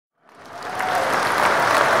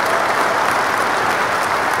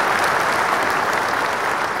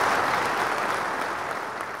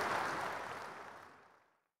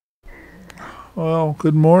Well,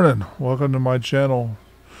 good morning. Welcome to my channel.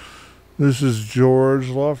 This is George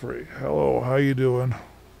Luffrey. Hello, how you doing?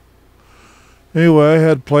 Anyway, I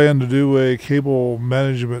had planned to do a cable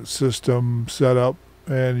management system setup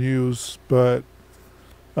and use, but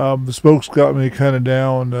the smoke's got me kind of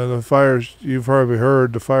down. The fires, you've probably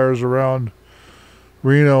heard, the fires around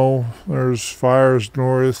Reno. There's fires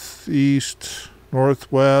north, east,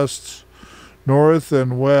 northwest, north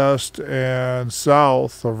and west and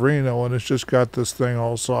south of Reno, and it's just got this thing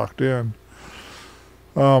all socked in.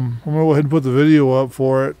 I'm going to go ahead and put the video up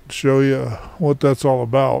for it, show you what that's all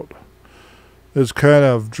about. It's kind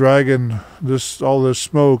of dragging all this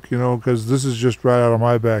smoke, because this is just right out of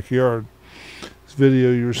my backyard. This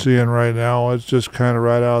video you're seeing right now, it's just kind of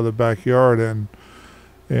right out of the backyard, and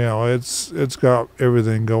it's got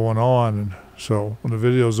everything going on. And so when the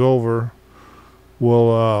video's over,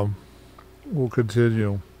 we'll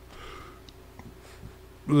continue.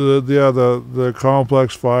 The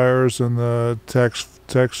complex fires and the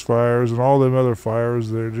text fires and all them other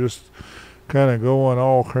fires, they're just kind of going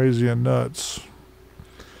all crazy and nuts.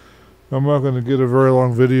 I'm not going to get a very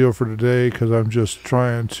long video for today because I'm just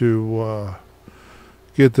trying to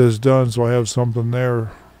get this done so I have something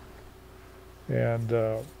there. And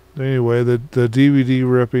anyway, the DVD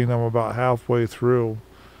ripping, I'm about halfway through.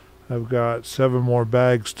 I've got 7 more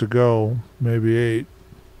bags to go, maybe 8.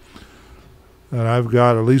 And I've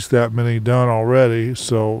got at least that many done already,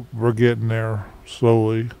 so we're getting there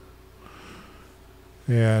slowly.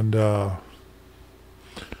 And,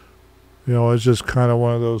 it's just kind of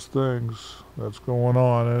one of those things that's going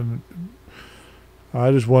on. And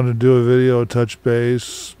I just wanted to do a video, touch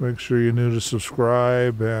base, make sure you're new to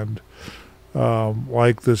subscribe and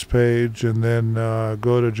like this page, and then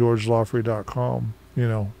go to georgeloffrey.com.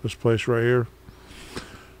 This place right here.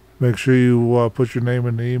 Make sure you put your name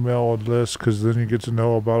in the email list, because then you get to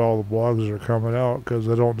know about all the blogs that are coming out, because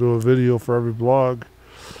I don't do a video for every blog.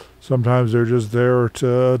 Sometimes they're just there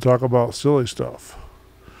to talk about silly stuff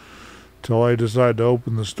till I decide to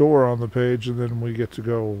open the store on the page, and then we get to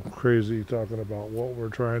go crazy talking about what we're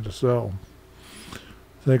trying to sell.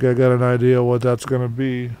 I think I got an idea what that's going to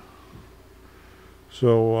be.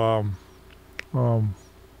 So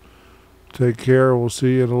take care. We'll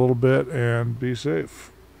see you in a little bit, and be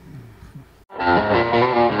safe.